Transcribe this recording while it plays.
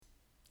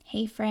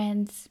Hey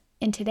friends,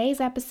 in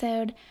today's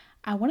episode,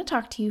 I want to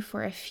talk to you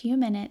for a few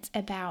minutes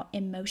about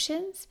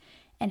emotions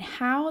and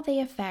how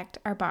they affect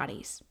our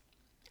bodies.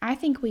 I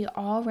think we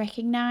all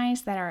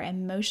recognize that our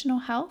emotional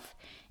health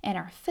and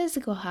our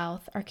physical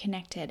health are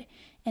connected,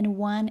 and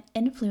one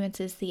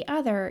influences the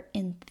other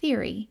in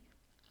theory.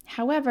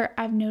 However,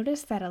 I've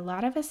noticed that a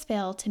lot of us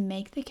fail to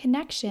make the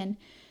connection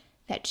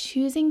that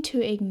choosing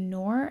to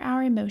ignore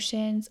our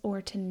emotions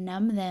or to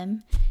numb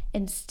them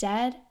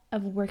instead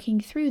of working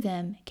through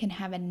them can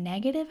have a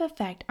negative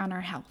effect on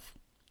our health.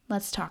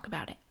 Let's talk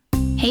about it.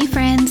 Hey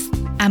friends,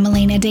 I'm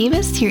Elena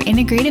Davis, your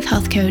integrative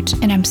health coach,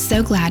 and I'm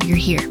so glad you're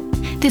here.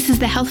 This is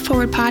the Health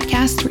Forward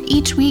podcast, where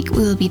each week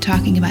we will be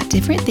talking about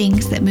different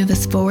things that move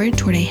us forward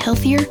toward a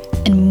healthier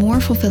and more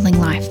fulfilling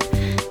life.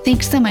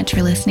 Thanks so much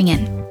for listening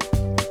in.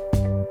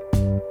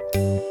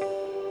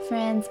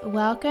 Friends,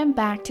 welcome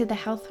back to the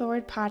Health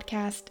Forward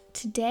podcast.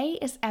 Today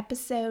is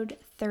episode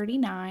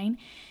 39,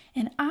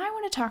 and I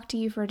want to talk to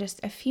you for just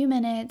a few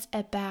minutes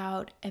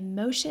about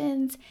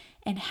emotions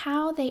and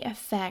how they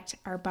affect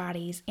our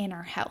bodies and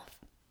our health.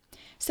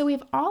 So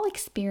we've all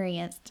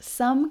experienced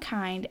some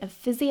kind of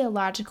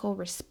physiological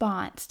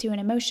response to an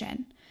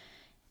emotion.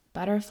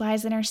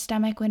 Butterflies in our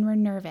stomach when we're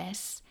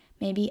nervous,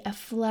 maybe a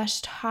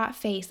flushed hot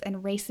face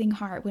and racing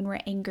heart when we're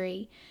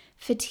angry,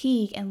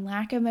 fatigue and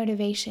lack of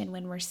motivation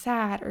when we're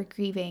sad or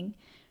grieving.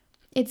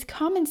 It's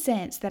common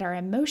sense that our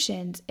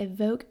emotions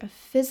evoke a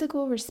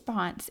physical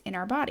response in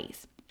our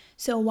bodies.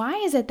 So why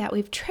is it that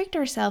we've tricked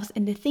ourselves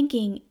into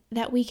thinking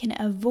that we can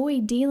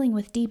avoid dealing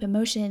with deep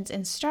emotions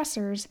and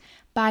stressors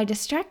by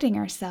distracting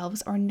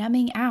ourselves or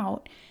numbing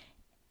out,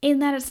 in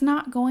that it's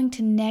not going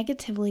to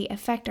negatively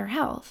affect our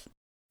health?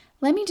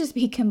 Let me just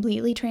be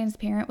completely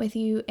transparent with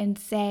you and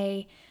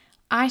say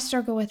I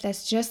struggle with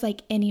this just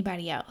like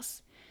anybody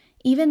else.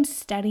 Even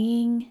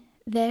studying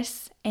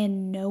this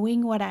and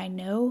knowing what I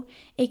know,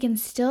 it can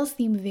still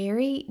seem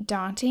very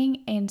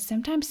daunting and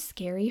sometimes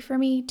scary for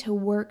me to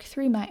work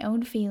through my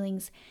own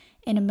feelings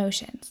and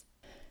emotions.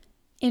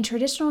 In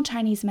traditional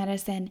Chinese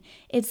medicine,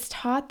 it's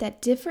taught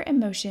that different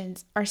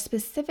emotions are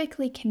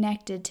specifically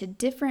connected to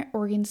different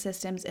organ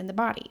systems in the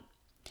body.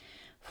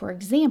 For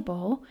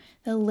example,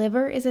 the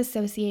liver is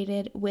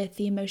associated with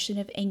the emotion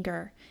of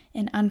anger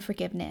and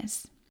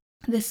unforgiveness.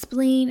 The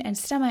spleen and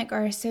stomach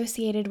are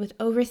associated with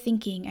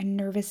overthinking and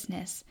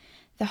nervousness.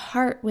 The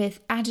heart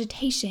with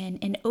agitation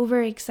and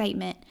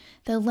overexcitement.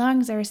 The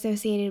lungs are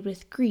associated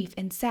with grief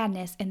and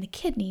sadness, and the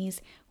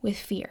kidneys with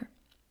fear.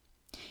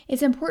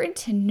 It's important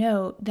to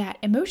note that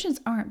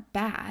emotions aren't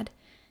bad.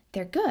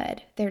 They're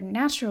good, they're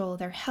natural,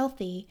 they're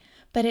healthy,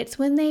 but it's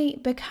when they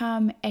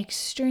become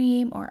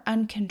extreme or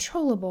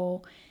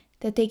uncontrollable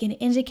that they can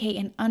indicate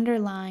an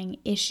underlying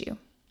issue.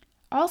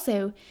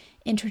 Also,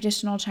 in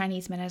traditional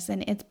Chinese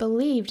medicine, it's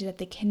believed that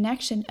the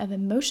connection of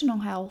emotional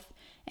health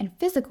and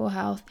physical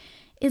health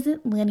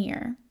isn't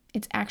linear.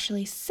 It's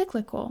actually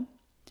cyclical.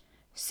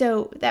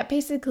 So that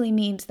basically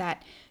means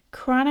that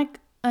chronic,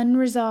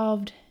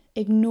 unresolved,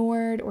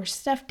 ignored, or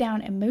stuffed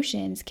down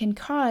emotions can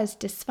cause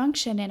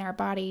dysfunction in our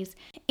bodies,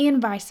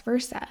 and vice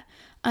versa.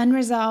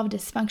 Unresolved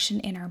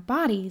dysfunction in our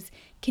bodies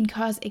can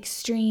cause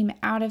extreme,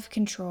 out of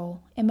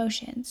control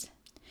emotions.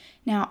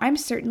 Now, I'm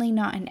certainly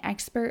not an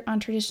expert on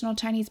traditional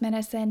Chinese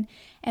medicine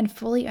and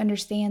fully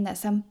understand that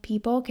some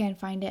people can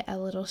find it a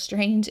little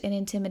strange and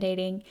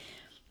intimidating,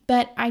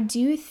 but I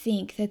do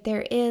think that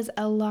there is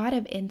a lot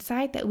of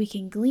insight that we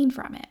can glean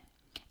from it.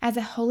 As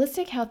a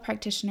holistic health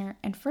practitioner,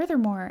 and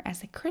furthermore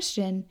as a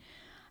Christian,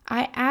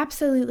 I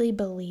absolutely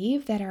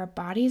believe that our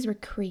bodies were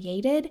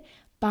created,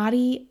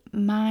 body,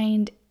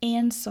 mind,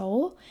 and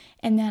soul,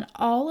 and that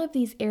all of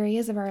these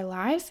areas of our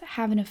lives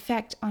have an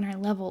effect on our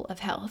level of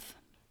health.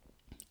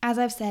 As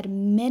I've said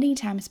many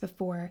times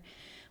before,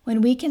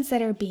 when we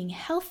consider being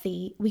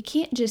healthy, we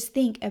can't just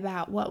think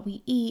about what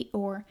we eat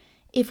or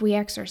if we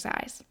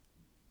exercise.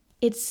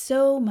 It's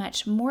so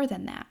much more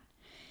than that.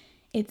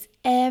 It's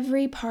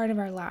every part of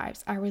our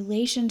lives, our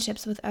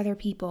relationships with other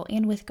people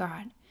and with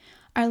God,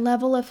 our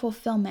level of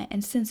fulfillment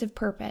and sense of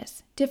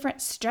purpose, different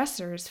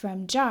stressors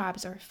from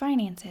jobs or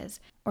finances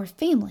or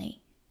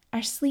family,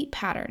 our sleep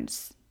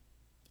patterns.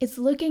 It's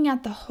looking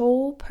at the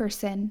whole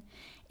person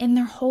in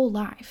their whole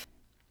life.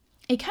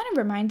 It kind of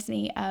reminds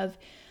me of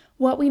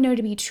what we know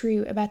to be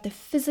true about the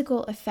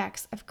physical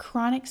effects of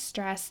chronic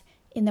stress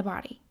in the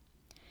body.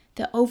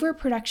 The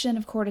overproduction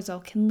of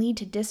cortisol can lead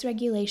to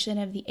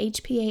dysregulation of the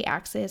HPA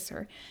axis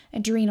or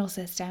adrenal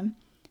system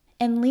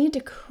and lead to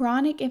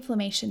chronic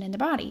inflammation in the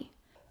body.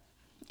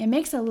 It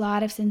makes a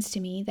lot of sense to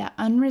me that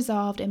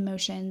unresolved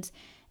emotions,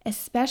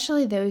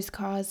 especially those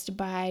caused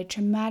by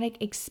traumatic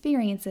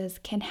experiences,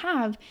 can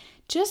have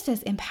just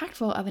as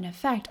impactful of an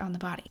effect on the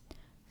body.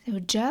 So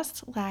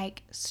just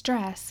like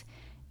stress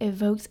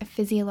evokes a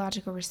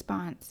physiological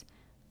response,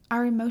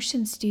 our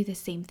emotions do the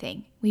same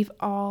thing. We've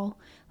all,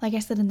 like I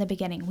said in the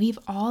beginning, we've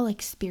all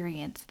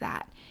experienced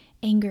that.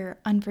 Anger,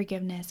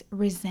 unforgiveness,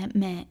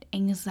 resentment,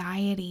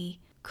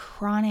 anxiety,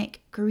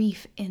 chronic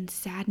grief and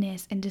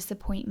sadness and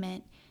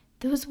disappointment.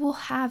 Those will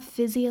have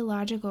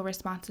physiological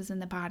responses in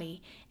the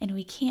body, and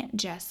we can't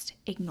just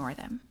ignore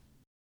them.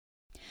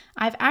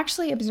 I've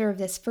actually observed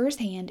this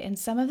firsthand in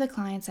some of the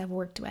clients I've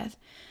worked with.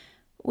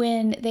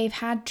 When they've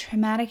had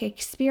traumatic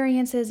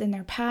experiences in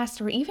their past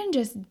or even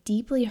just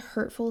deeply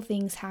hurtful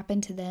things happen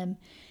to them,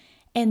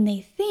 and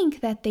they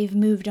think that they've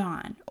moved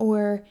on,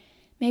 or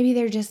maybe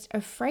they're just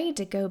afraid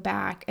to go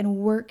back and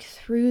work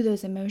through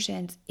those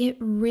emotions, it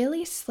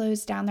really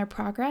slows down their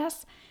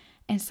progress,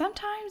 and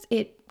sometimes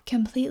it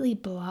completely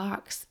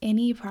blocks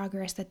any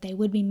progress that they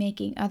would be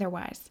making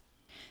otherwise.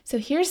 So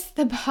here's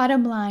the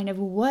bottom line of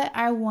what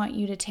I want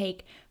you to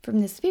take from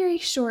this very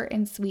short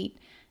and sweet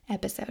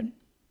episode.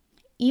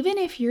 Even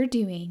if you're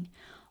doing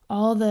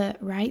all the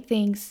right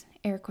things,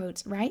 air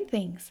quotes, right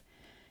things,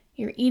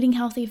 you're eating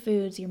healthy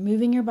foods, you're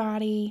moving your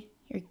body,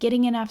 you're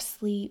getting enough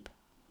sleep,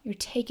 you're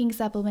taking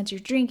supplements, you're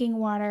drinking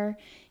water,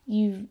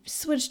 you've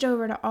switched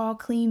over to all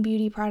clean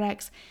beauty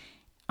products.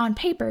 On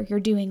paper,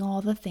 you're doing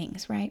all the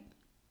things, right?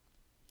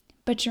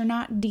 But you're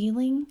not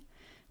dealing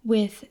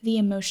with the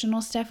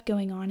emotional stuff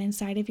going on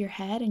inside of your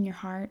head and your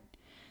heart.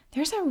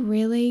 There's a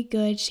really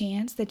good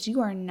chance that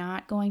you are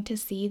not going to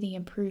see the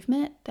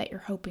improvement that you're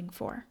hoping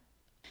for.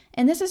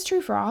 And this is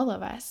true for all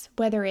of us,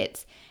 whether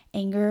it's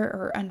anger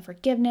or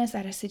unforgiveness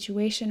at a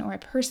situation or a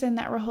person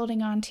that we're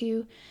holding on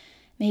to.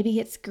 Maybe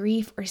it's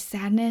grief or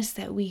sadness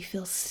that we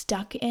feel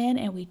stuck in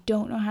and we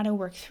don't know how to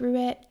work through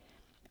it.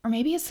 Or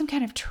maybe it's some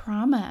kind of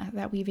trauma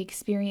that we've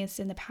experienced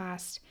in the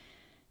past.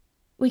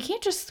 We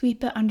can't just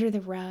sweep it under the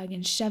rug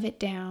and shove it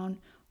down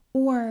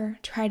or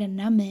try to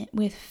numb it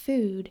with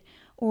food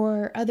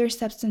or other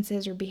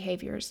substances or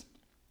behaviors.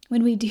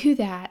 When we do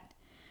that,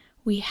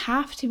 we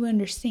have to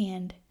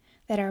understand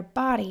that our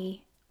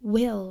body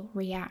will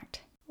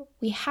react.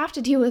 We have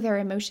to deal with our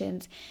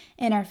emotions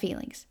and our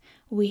feelings.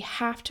 We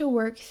have to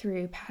work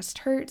through past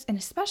hurts and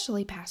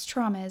especially past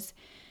traumas,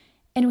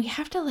 and we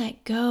have to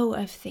let go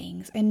of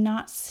things and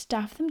not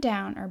stuff them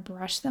down or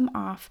brush them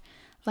off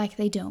like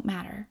they don't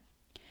matter.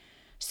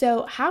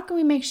 So how can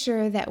we make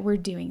sure that we're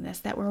doing this,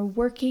 that we're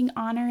working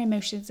on our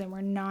emotions and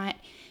we're not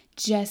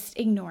just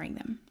ignoring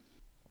them?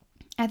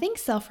 I think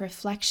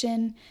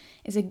self-reflection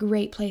is a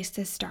great place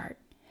to start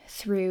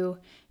through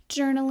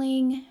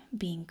journaling,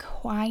 being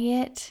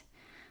quiet,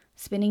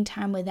 spending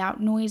time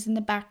without noise in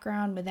the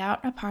background,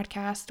 without a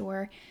podcast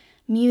or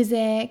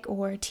music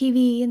or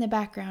TV in the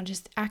background,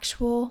 just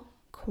actual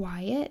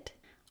quiet.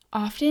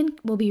 Often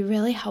will be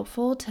really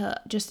helpful to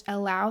just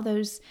allow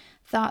those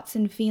thoughts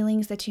and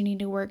feelings that you need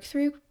to work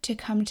through to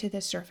come to the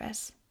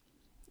surface.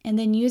 And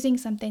then using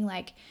something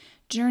like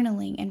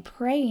journaling and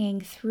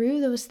praying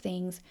through those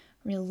things,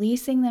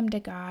 releasing them to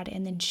God,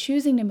 and then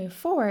choosing to move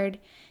forward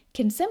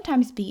can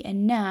sometimes be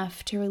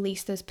enough to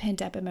release those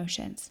pent-up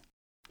emotions.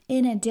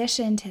 In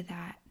addition to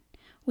that,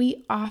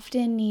 we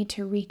often need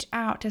to reach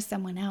out to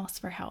someone else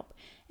for help,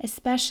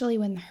 especially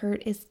when the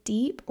hurt is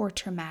deep or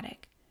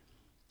traumatic.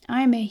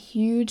 I'm a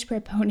huge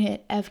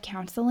proponent of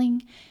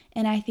counseling,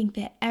 and I think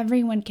that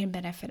everyone can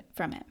benefit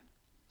from it.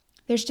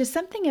 There's just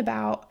something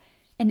about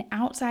an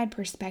outside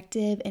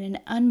perspective and an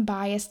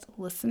unbiased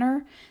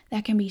listener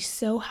that can be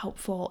so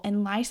helpful,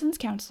 and licensed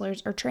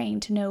counselors are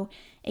trained to know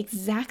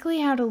exactly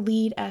how to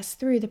lead us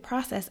through the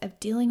process of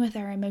dealing with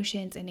our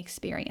emotions and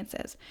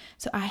experiences.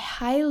 So I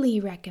highly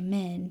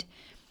recommend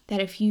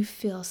that if you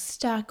feel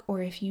stuck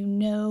or if you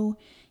know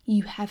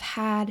you have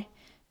had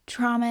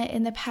trauma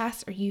in the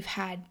past or you've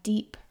had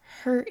deep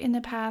hurt in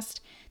the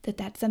past,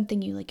 that's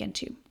something you look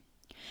into.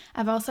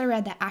 I've also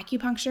read that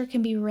acupuncture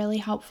can be really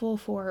helpful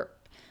for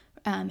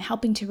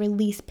helping to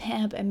release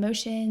pent-up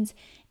emotions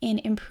and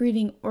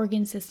improving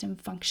organ system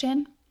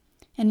function.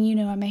 And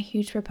I'm a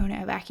huge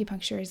proponent of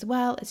acupuncture as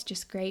well. It's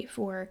just great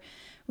for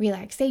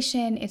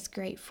relaxation. It's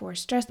great for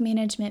stress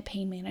management,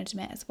 pain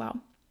management as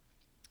well.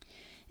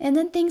 And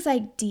then things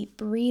like deep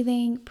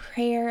breathing,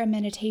 prayer, and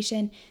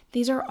meditation,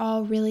 these are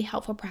all really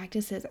helpful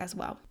practices as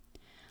well.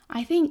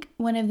 I think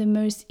one of the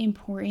most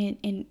important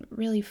and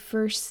really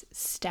first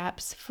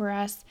steps for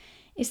us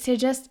is to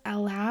just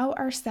allow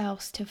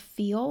ourselves to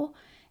feel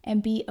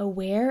and be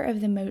aware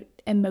of the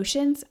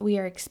emotions we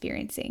are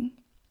experiencing.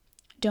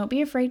 Don't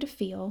be afraid to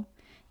feel.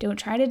 Don't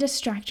try to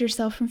distract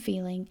yourself from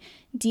feeling.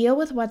 Deal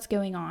with what's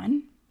going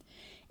on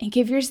and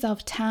give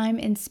yourself time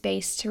and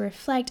space to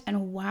reflect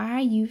on why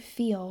you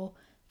feel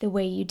the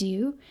way you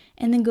do,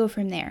 and then go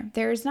from there.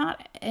 There's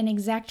not an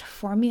exact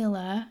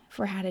formula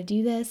for how to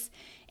do this,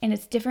 and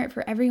it's different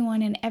for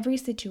everyone in every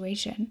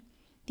situation.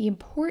 The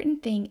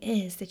important thing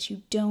is that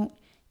you don't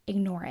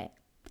ignore it,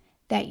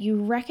 that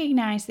you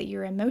recognize that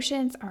your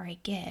emotions are a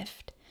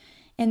gift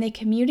and they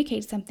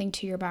communicate something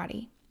to your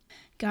body.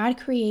 God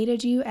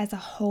created you as a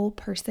whole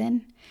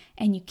person,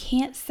 and you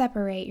can't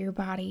separate your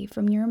body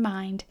from your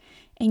mind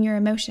and your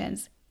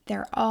emotions.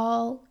 They're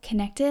all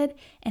connected,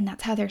 and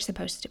that's how they're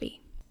supposed to be.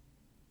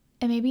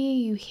 And maybe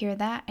you hear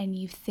that and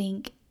you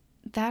think,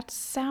 that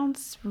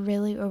sounds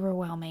really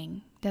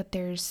overwhelming, that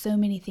there's so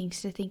many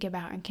things to think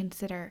about and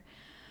consider.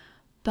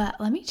 But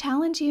let me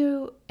challenge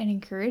you and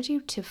encourage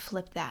you to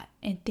flip that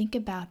and think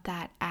about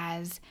that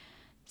as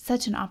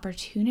such an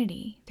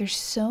opportunity. There's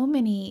so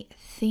many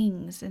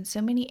things and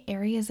so many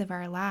areas of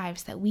our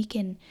lives that we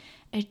can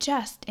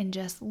adjust in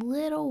just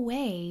little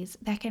ways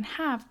that can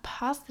have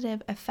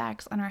positive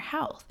effects on our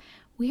health.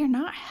 We are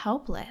not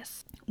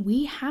helpless.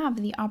 We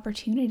have the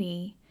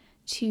opportunity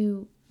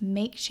to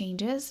make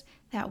changes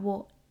that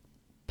will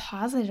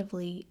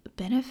positively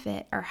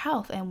benefit our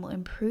health and will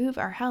improve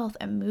our health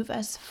and move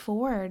us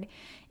forward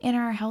in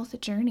our health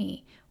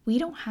journey. We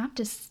don't have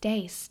to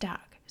stay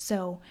stuck.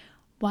 So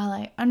while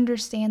I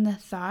understand the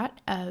thought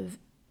of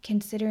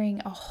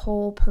considering a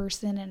whole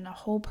person and a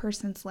whole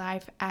person's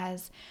life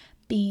as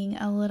being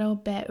a little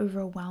bit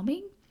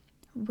overwhelming,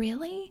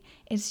 really,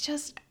 it's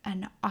just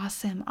an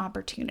awesome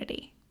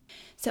opportunity.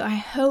 So I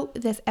hope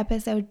this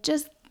episode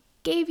just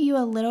gave you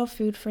a little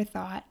food for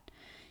thought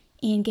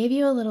and gave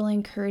you a little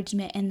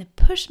encouragement and the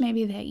push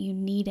maybe that you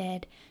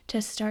needed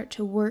to start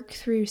to work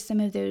through some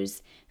of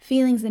those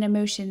feelings and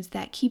emotions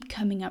that keep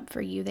coming up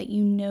for you that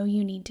you know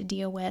you need to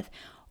deal with.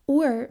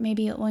 Or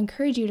maybe it will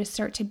encourage you to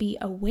start to be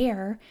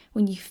aware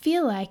when you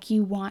feel like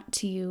you want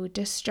to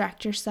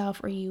distract yourself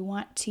or you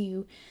want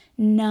to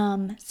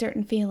numb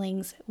certain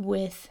feelings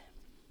with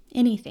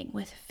anything,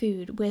 with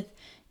food, with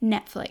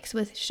Netflix,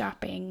 with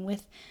shopping,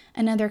 with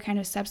another kind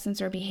of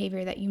substance or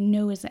behavior that you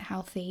know isn't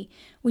healthy.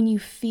 When you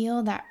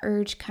feel that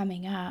urge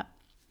coming up,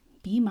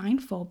 be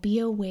mindful, be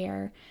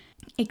aware,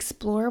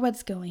 explore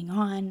what's going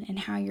on and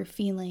how you're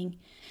feeling.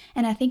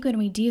 And I think when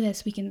we do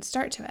this, we can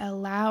start to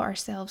allow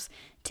ourselves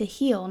to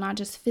heal, not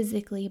just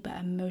physically, but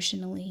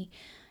emotionally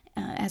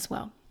as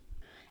well.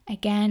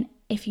 Again,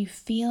 if you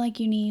feel like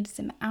you need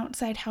some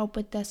outside help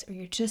with this or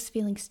you're just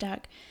feeling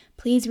stuck,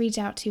 please reach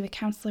out to a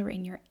counselor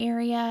in your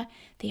area.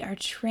 They are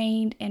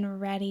trained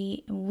and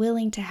ready and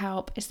willing to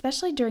help,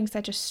 especially during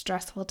such a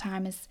stressful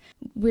time as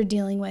we're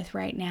dealing with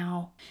right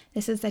now.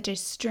 This is such a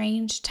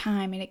strange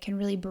time and it can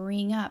really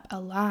bring up a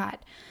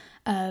lot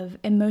of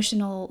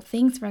emotional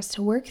things for us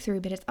to work through,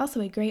 but it's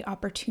also a great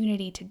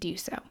opportunity to do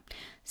so.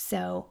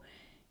 So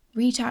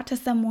reach out to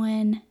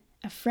someone,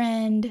 a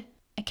friend,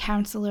 a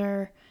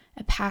counselor,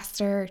 a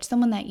pastor,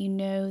 someone that you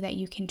know that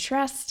you can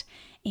trust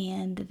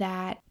and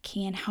that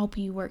can help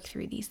you work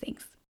through these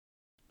things.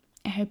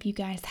 I hope you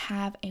guys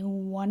have a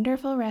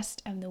wonderful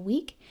rest of the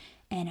week,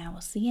 and I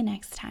will see you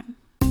next time.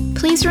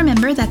 Please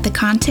remember that the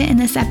content in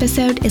this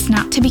episode is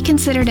not to be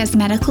considered as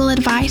medical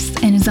advice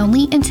and is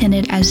only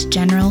intended as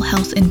general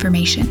health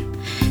information.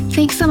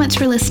 Thanks so much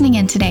for listening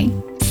in today.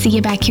 See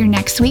you back here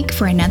next week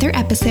for another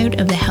episode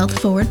of the Health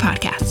Forward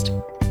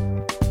Podcast.